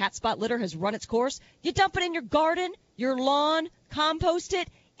 When your Cat Spot Litter has run its course, you dump it in your garden, your lawn, compost it.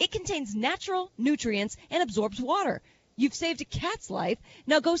 It contains natural nutrients and absorbs water. You've saved a cat's life.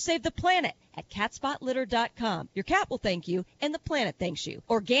 Now go save the planet at catspotlitter.com. Your cat will thank you, and the planet thanks you.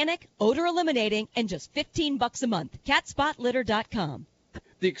 Organic, odor eliminating, and just $15 a month. Catspotlitter.com.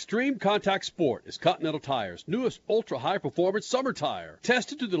 The Extreme Contact Sport is Continental Tire's newest ultra-high-performance summer tire.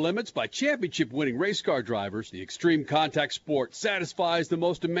 Tested to the limits by championship-winning race car drivers, the Extreme Contact Sport satisfies the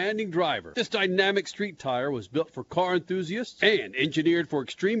most demanding driver. This dynamic street tire was built for car enthusiasts and engineered for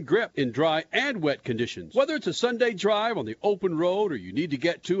extreme grip in dry and wet conditions. Whether it's a Sunday drive on the open road or you need to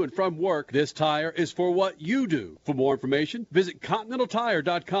get to and from work, this tire is for what you do. For more information, visit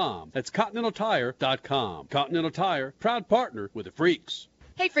ContinentalTire.com. That's ContinentalTire.com. Continental Tire, proud partner with the Freaks.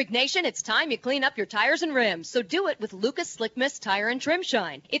 Hey, Freak Nation, it's time you clean up your tires and rims, so do it with Lucas Slick Mist Tire and Trim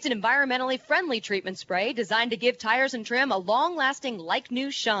Shine. It's an environmentally friendly treatment spray designed to give tires and trim a long-lasting,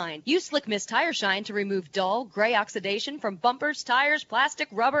 like-new shine. Use Slick Mist Tire Shine to remove dull, gray oxidation from bumpers, tires, plastic,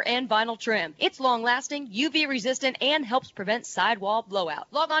 rubber, and vinyl trim. It's long-lasting, UV-resistant, and helps prevent sidewall blowout.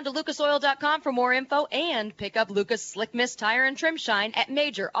 Log on to lucasoil.com for more info and pick up Lucas Slick Mist Tire and Trim Shine at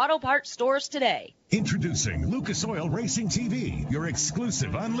major auto parts stores today. Introducing Lucas Oil Racing TV, your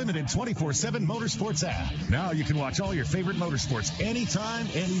exclusive unlimited 24/7 motorsports app. Now you can watch all your favorite motorsports anytime,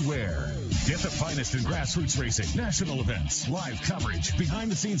 anywhere. Get the finest in grassroots racing, national events, live coverage,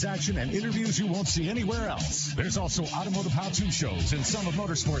 behind-the-scenes action, and interviews you won't see anywhere else. There's also automotive how-to shows and some of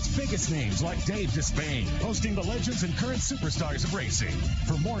motorsports' biggest names like Dave Despain, hosting the legends and current superstars of racing.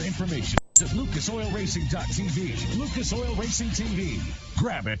 For more information, at lucasoilracing.tv. Lucas Oil Racing TV.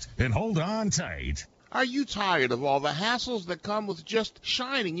 Grab it and hold on tight. Are you tired of all the hassles that come with just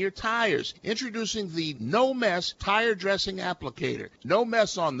shining your tires? Introducing the No Mess Tire Dressing Applicator. No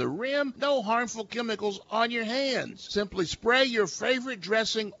mess on the rim, no harmful chemicals on your hands. Simply spray your favorite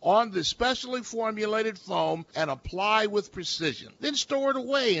dressing on the specially formulated foam and apply with precision. Then store it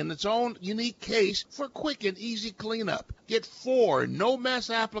away in its own unique case for quick and easy cleanup. Get 4 No Mess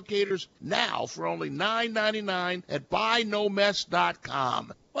applicators now for only $9.99 at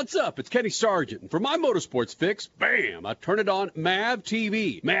buynomess.com. What's up? It's Kenny Sargent. And for my motorsports fix, bam, I turn it on MAV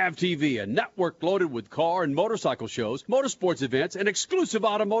TV. MAV TV, a network loaded with car and motorcycle shows, motorsports events, and exclusive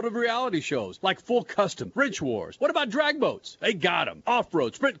automotive reality shows like Full Custom, Wrench Wars. What about drag boats? They got them.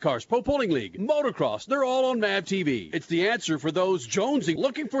 Off-road, sprint cars, pro pulling league, motocross, they're all on MAV TV. It's the answer for those jonesing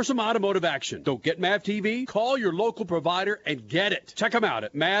looking for some automotive action. Don't get MAV TV? Call your local provider and get it. Check them out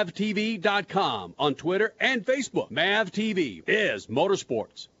at mavtv.com on Twitter and Facebook. MAV TV is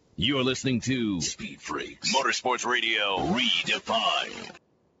motorsports. You're listening to Speed Freaks Motorsports Radio Redefined.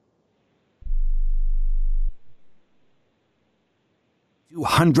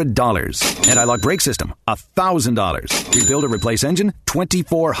 $200. Anti-lock brake system, $1,000. Rebuild or replace engine,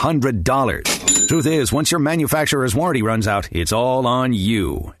 $2,400. Truth is, once your manufacturer's warranty runs out, it's all on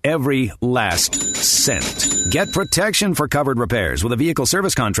you. Every last cent. Get protection for covered repairs with a vehicle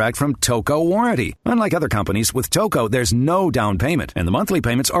service contract from Toco Warranty. Unlike other companies, with Toco, there's no down payment, and the monthly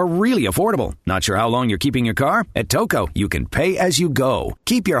payments are really affordable. Not sure how long you're keeping your car? At Toco, you can pay as you go.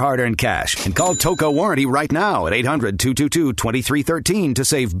 Keep your hard-earned cash and call Toco Warranty right now at 800-222-2313 to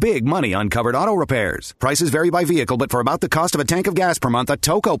save big money on covered auto repairs. Prices vary by vehicle, but for about the cost of a tank of gas per month, a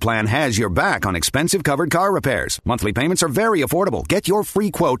Toco plan has your back on on expensive covered car repairs. Monthly payments are very affordable. Get your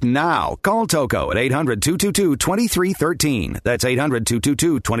free quote now. Call Toco at 800-222-2313. That's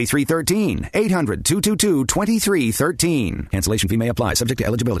 800-222-2313. 800-222-2313. Cancellation fee may apply. Subject to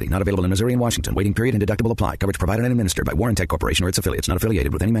eligibility. Not available in Missouri and Washington. Waiting period and deductible apply. Coverage provided and administered by Warrantech Corporation or its affiliates. Not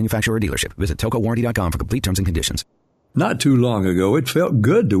affiliated with any manufacturer or dealership. Visit TocoWarranty.com for complete terms and conditions. Not too long ago, it felt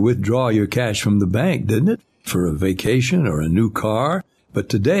good to withdraw your cash from the bank, didn't it? For a vacation or a new car. But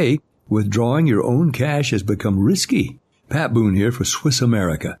today, withdrawing your own cash has become risky. Pat Boone here for Swiss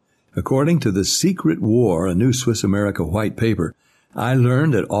America. According to The Secret War, a new Swiss America white paper, I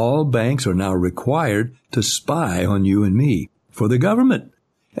learned that all banks are now required to spy on you and me for the government,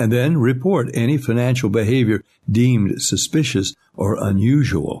 and then report any financial behavior deemed suspicious or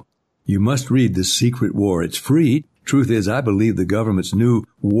unusual. You must read The Secret War. It's free. Truth is, I believe the government's new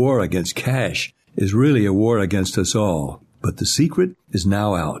war against cash is really a war against us all. But the secret is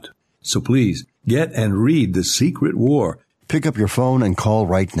now out. So please, get and read The Secret War. Pick up your phone and call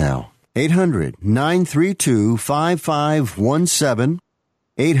right now. 800-932-5517.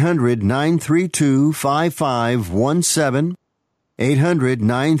 800-932-5517.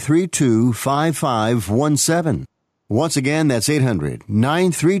 800-932-5517. Once again, that's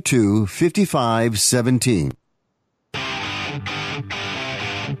 800-932-5517.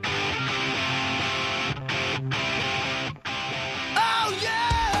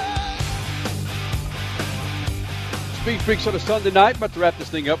 Speed Freaks on a Sunday night. About to wrap this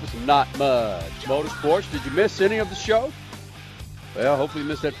thing up with some Not Much Motorsports. Did you miss any of the show? Well, hopefully you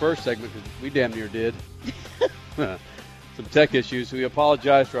missed that first segment because we damn near did. Some tech issues. We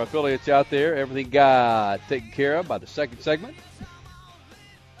apologize for our affiliates out there. Everything got taken care of by the second segment.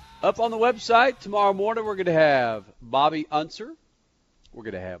 Up on the website tomorrow morning, we're going to have Bobby Unser. We're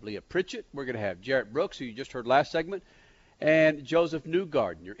going to have Leah Pritchett. We're going to have Jarrett Brooks, who you just heard last segment, and Joseph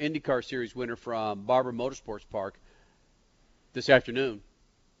Newgarden, your IndyCar Series winner from Barber Motorsports Park. This afternoon,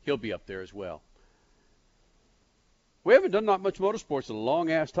 he'll be up there as well. We haven't done Not Much Motorsports in a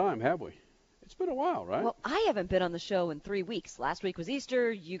long-ass time, have we? It's been a while, right? Well, I haven't been on the show in 3 weeks. Last week was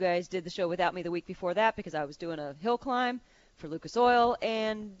Easter. You guys did the show without me the week before that because I was doing a hill climb for Lucas Oil.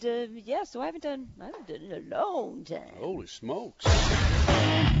 And, so I haven't done it in a long time. Holy smokes.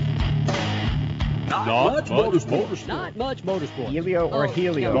 Not much motorsports. Not much motorsports. Helio or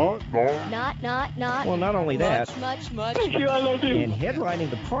Helio. Not. Well, not only that. Much. Thank you, I love you. And headlining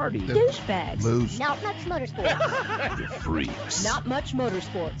the party. Douchebags. Moose. Not much motorsports. The Freaks. Not much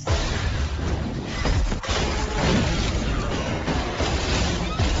motorsports.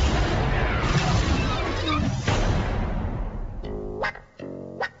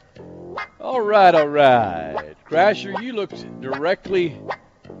 All right. Crasher, you looked directly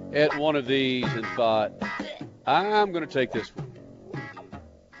at one of these and thought, I'm going to take this one.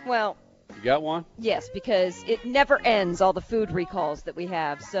 Well, you got one? Yes, because it never ends, all the food recalls that we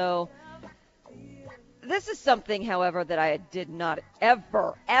have. So this is something, however, that I did not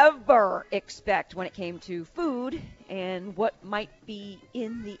ever expect when it came to food and what might be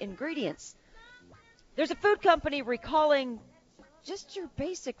in the ingredients. There's a food company recalling just your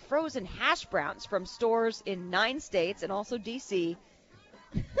basic frozen hash browns from stores in 9 states and also D.C.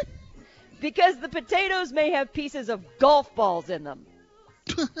 because the potatoes may have pieces of golf balls in them.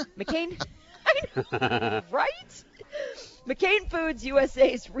 McCain, right? McCain Foods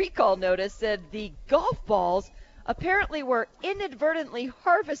USA's recall notice said the golf balls apparently were inadvertently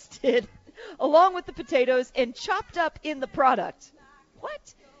harvested along with the potatoes and chopped up in the product.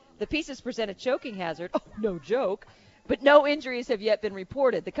 What? The pieces present a choking hazard. Oh, no joke. But no injuries have yet been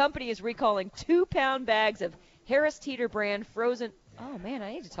reported. The company is recalling 2-pound bags of Harris Teeter brand frozen. Oh, man,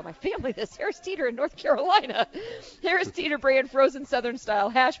 I need to tell my family this. Harris Teeter in North Carolina. Harris Teeter brand frozen Southern-style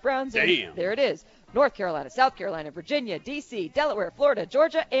hash browns. Damn. There it is. North Carolina, South Carolina, Virginia, D.C., Delaware, Florida,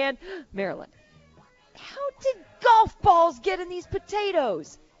 Georgia, and Maryland. How did golf balls get in these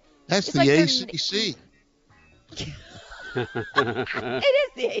potatoes? That's It's the like ACC. It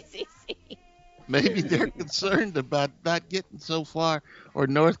is the ACC. Maybe they're concerned about not getting so far or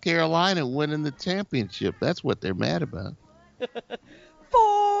North Carolina winning the championship. That's what they're mad about.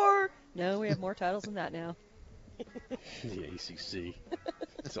 4. No, we have more titles than that now. The ACC.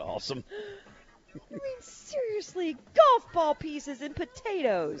 That's awesome. I mean, seriously, golf ball pieces and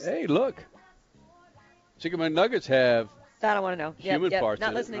potatoes. Hey, look. Chicken McNuggets have I don't want to know. human parts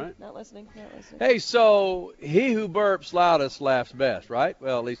not in listening. it, right? Not listening. Hey, so he who burps loudest laughs best, right?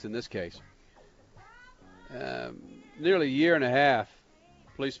 Well, at least in this case. Nearly a year and a half,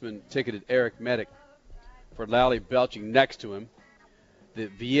 policeman ticketed Eric Medic for loudly belching next to him. The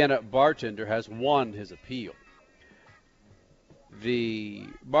Vienna bartender has won his appeal. The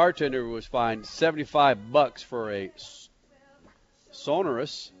bartender was fined $75 for a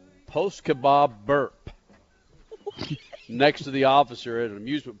sonorous post-kebab burp next to the officer at an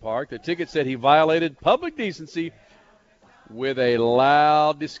amusement park. The ticket said he violated public decency with a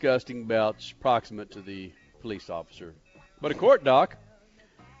loud, disgusting belch proximate to the police officer. But a court doc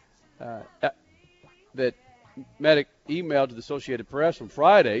that Medic emailed to the Associated Press on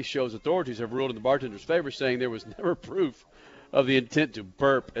Friday shows authorities have ruled in the bartender's favor, saying there was never proof of the intent to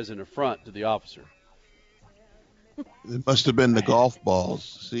burp as an affront to the officer. It must have been the golf balls.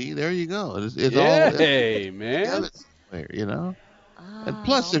 See, there you go. It's hey, man. You know? Oh, and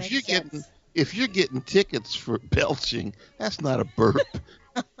plus, if you're getting tickets for belching, that's not a burp.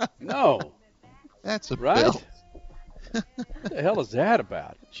 No. That's a right? belch. What the hell is that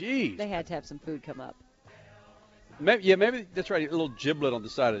about? Jeez. They had to have some food come up. Maybe that's right. A little giblet on the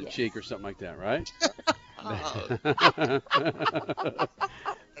side of the cheek or something like that, right? That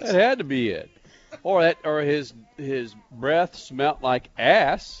had to be it. Or his breath smelled like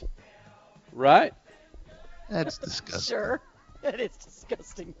ass, right? That's disgusting. Sure. That is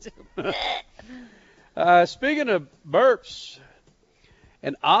disgusting, too. Speaking of burps,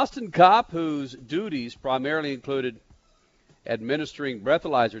 an Austin cop whose duties primarily included administering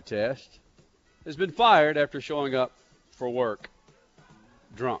breathalyzer tests has been fired after showing up for work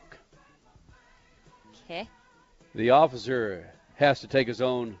drunk. Okay. The officer has to take his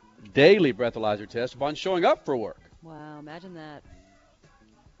own daily breathalyzer test upon showing up for work. Wow, imagine that.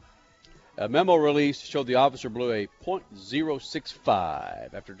 A memo release showed the officer blew a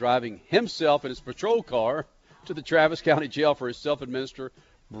 .065 after driving himself in his patrol car to the Travis County Jail for his self-administered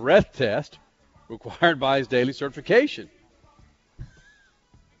breath test required by his daily certification.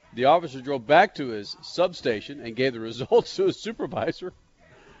 The officer drove back to his substation and gave the results to his supervisor,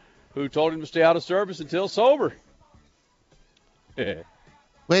 who told him to stay out of service until sober. Wait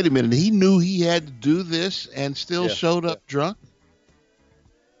a minute. He knew he had to do this and still showed up drunk?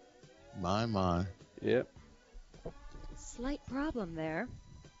 My. Yep. Slight problem there.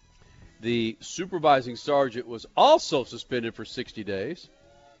 The supervising sergeant was also suspended for 60 days.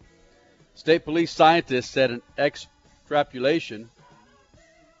 State police scientists said an extrapolation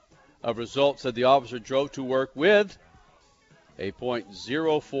of results said the officer drove to work with a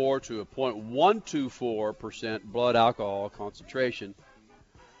 .04 to a .124% blood alcohol concentration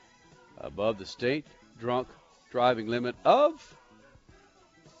above the state drunk driving limit of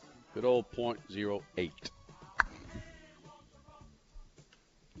good old .08.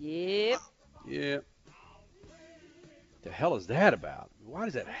 Yep. Yep. The hell is that about? Why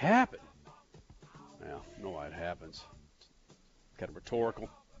does that happen? Well, I know why it happens. It's kind of rhetorical.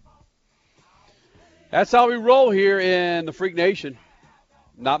 That's how we roll here in the Freak Nation.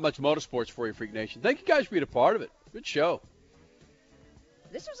 Not much motorsports for you, Freak Nation. Thank you guys for being a part of it. Good show.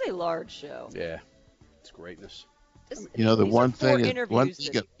 This was a large show. Yeah. It's greatness. The one thing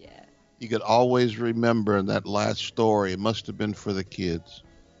you could always remember in that last story, it must have been for the kids.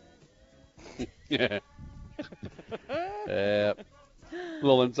 Yeah. A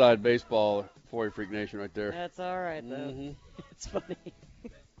little inside baseball for you, Freak Nation, right there. That's all right, though. Mm-hmm. It's funny.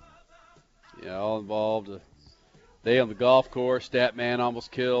 Yeah, all involved. Day on the golf course. Statman almost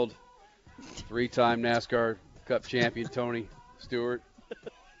killed. 3-time NASCAR Cup champion Tony Stewart.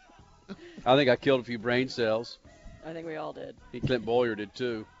 I think I killed a few brain cells. I think we all did. Clint Boyer did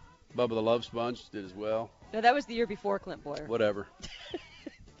too. Bubba the Love Sponge did as well. No, that was the year before Clint Boyer. Whatever.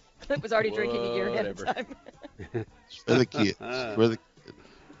 Clint was already drinking a year ahead of time. For the kids. For the kids.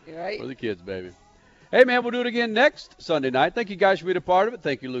 Right? For the kids, baby. Hey, man, we'll do it again next Sunday night. Thank you guys for being a part of it.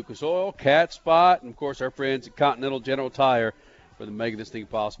 Thank you, Lucas Oil, Cat Spot, and, of course, our friends at Continental General Tire for making this thing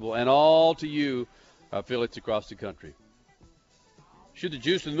possible. And all to you, affiliates across the country. Shoot the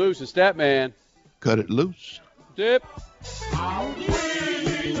juice with Moose and Statman. Cut it loose. Dip. Speed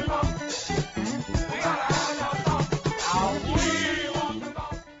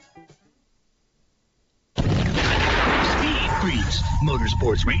Freaks,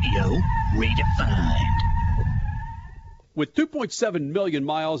 Motorsports Radio, redefined. With 2.7 million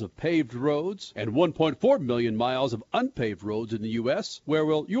miles of paved roads and 1.4 million miles of unpaved roads in the U.S., where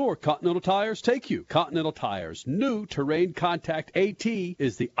will your Continental Tires take you? Continental Tires' new Terrain Contact AT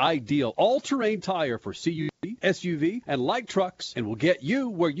is the ideal all-terrain tire for CUV, SUV, and light trucks, and will get you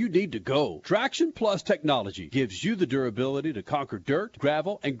where you need to go. Traction Plus technology gives you the durability to conquer dirt,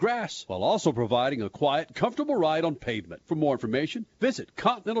 gravel, and grass, while also providing a quiet, comfortable ride on pavement. For more information, visit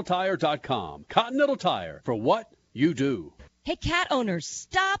ContinentalTire.com. Continental Tire, for what you do. Hey, cat owners,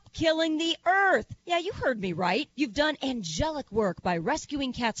 stop killing the earth. Yeah, you heard me right. You've done angelic work by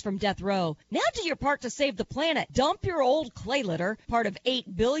rescuing cats from death row. Now do your part to save the planet. Dump your old clay litter, part of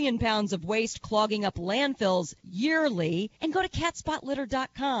 8 billion pounds of waste clogging up landfills yearly, and go to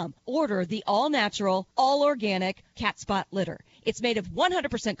catspotlitter.com. Order the all-natural, all-organic Cat Spot litter. It's made of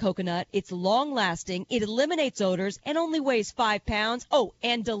 100% coconut, it's long-lasting, it eliminates odors, and only weighs 5 pounds. Oh,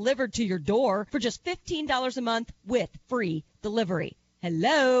 and delivered to your door for just $15 a month with free delivery.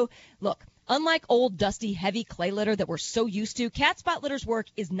 Hello? Look, unlike old, dusty, heavy clay litter that we're so used to, Cat Spot Litter's work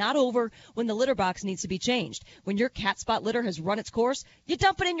is not over when the litter box needs to be changed. When your Cat Spot litter has run its course, you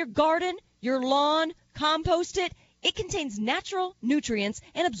dump it in your garden, your lawn, compost it. It contains natural nutrients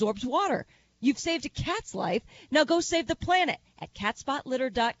and absorbs water. You've saved a cat's life. Now go save the planet at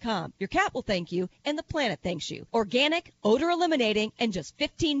catspotlitter.com. Your cat will thank you, and the planet thanks you. Organic, odor-eliminating, and just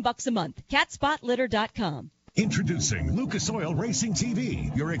 $15 a month. catspotlitter.com. Introducing Lucas Oil Racing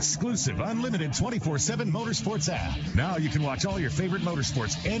TV, your exclusive unlimited 24/7 motorsports app. Now you can watch all your favorite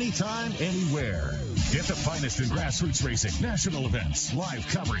motorsports anytime, anywhere. Get the finest in grassroots racing, national events, live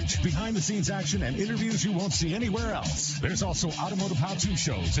coverage, behind-the-scenes action, and interviews you won't see anywhere else. There's also automotive how-to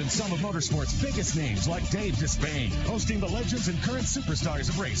shows and some of motorsports' biggest names like Dave Despain, hosting the legends and current superstars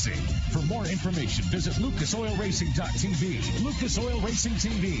of racing. For more information, visit lucasoilracing.tv. Lucas Oil Racing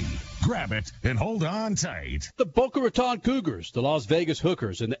TV. Grab it and hold on tight. The Boca Raton Cougars, the Las Vegas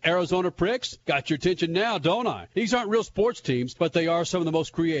Hookers, and the Arizona Pricks got your attention now, don't I? These aren't real sports teams, but they are some of the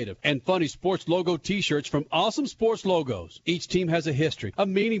most creative and funny sports logo T-shirts from Awesome Sports Logos. Each team has a history, a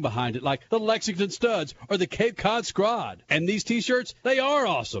meaning behind it, like the Lexington Studs or the Cape Cod Scrod. And these T-shirts, they are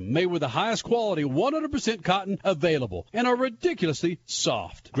awesome, made with the highest quality 100% cotton available, and are ridiculously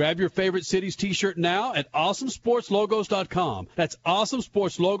soft. Grab your favorite city's T-shirt now at awesomesportslogos.com. That's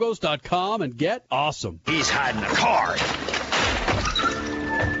awesomesportslogos.com and get awesome. He's hiding a card.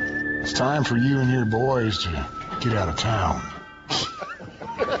 It's time for you and your boys to get out of town.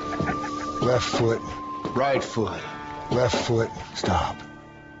 Left foot, right foot, left foot, stop.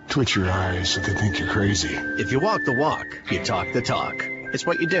 Twitch your eyes so they think you're crazy. If you walk the walk, you talk the talk. It's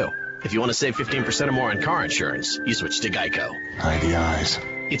what you do. If you want to save 15% or more on car insurance, you switch to Geico. Hide the eyes.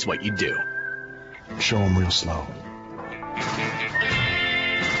 It's what you do. Show them real slow.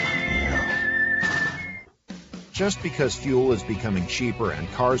 Just because fuel is becoming cheaper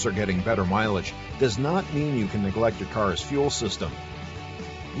and cars are getting better mileage does not mean you can neglect your car's fuel system.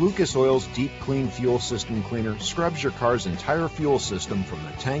 Lucas Oil's Deep Clean Fuel System Cleaner scrubs your car's entire fuel system from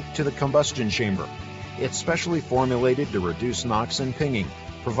the tank to the combustion chamber. It's specially formulated to reduce NOx and pinging,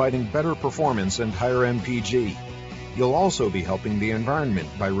 providing better performance and higher MPG. You'll also be helping the environment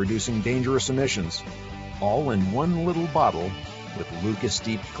by reducing dangerous emissions, all in one little bottle with Lucas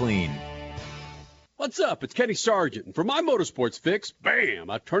Deep Clean. What's up? It's Kenny Sargent. And for my motorsports fix,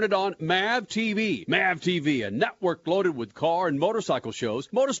 bam, I turn it on MAV TV. MAV TV, a network loaded with car and motorcycle shows,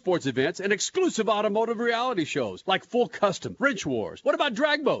 motorsports events, and exclusive automotive reality shows like Full Custom, Wrench Wars. What about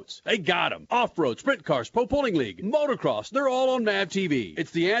drag boats? They got them. Off-road, sprint cars, Pro Pulling League, motocross, they're all on MAV TV. It's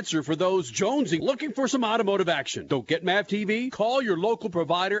the answer for those jonesing looking for some automotive action. Don't get MAV TV? Call your local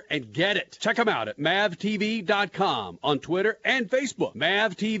provider and get it. Check them out at mavtv.com on Twitter and Facebook.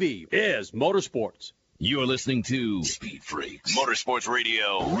 MAV TV is motorsports. You're listening to Speed Freaks Motorsports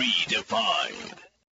Radio Redefined.